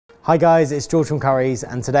Hi guys, it's George from Currys,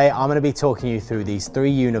 and today I'm going to be talking you through these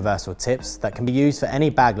 3 universal tips that can be used for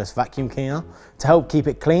any bagless vacuum cleaner to help keep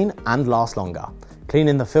it clean and last longer.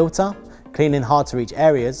 Cleaning the filter, cleaning hard to reach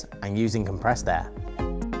areas, and using compressed air.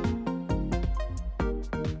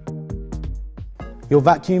 Your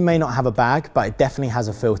vacuum may not have a bag, but it definitely has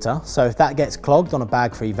a filter, so if that gets clogged on a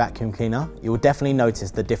bag-free vacuum cleaner, you will definitely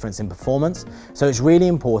notice the difference in performance, so it's really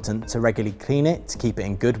important to regularly clean it to keep it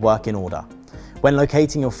in good working order. When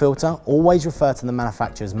locating your filter, always refer to the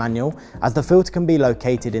manufacturer's manual, as the filter can be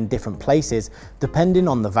located in different places depending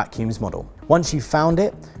on the vacuum's model. Once you've found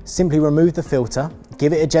it, simply remove the filter,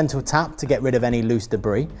 give it a gentle tap to get rid of any loose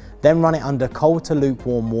debris, then run it under cold to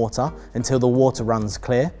lukewarm water until the water runs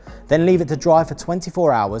clear, then leave it to dry for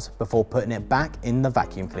 24 hours before putting it back in the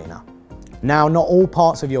vacuum cleaner. Now, not all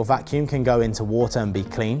parts of your vacuum can go into water and be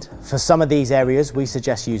cleaned. For some of these areas, we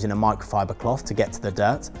suggest using a microfiber cloth to get to the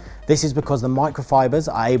dirt. This is because the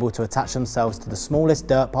microfibers are able to attach themselves to the smallest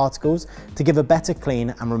dirt particles to give a better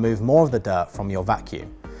clean and remove more of the dirt from your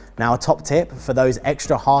vacuum. Now, a top tip for those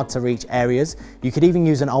extra hard to reach areas, you could even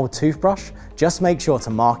use an old toothbrush. Just make sure to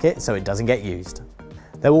mark it so it doesn't get used.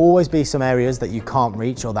 There will always be some areas that you can't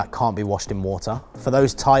reach or that can't be washed in water. For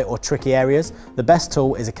those tight or tricky areas, the best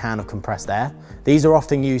tool is a can of compressed air. These are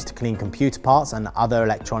often used to clean computer parts and other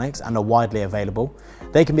electronics and are widely available.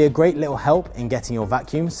 They can be a great little help in getting your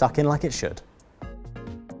vacuum sucking like it should.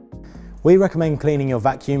 We recommend cleaning your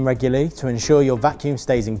vacuum regularly to ensure your vacuum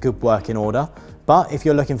stays in good working order. But if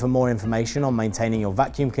you're looking for more information on maintaining your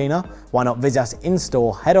vacuum cleaner, why not visit us in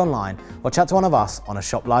store, head online, or chat to one of us on a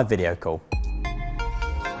Shop Live video call.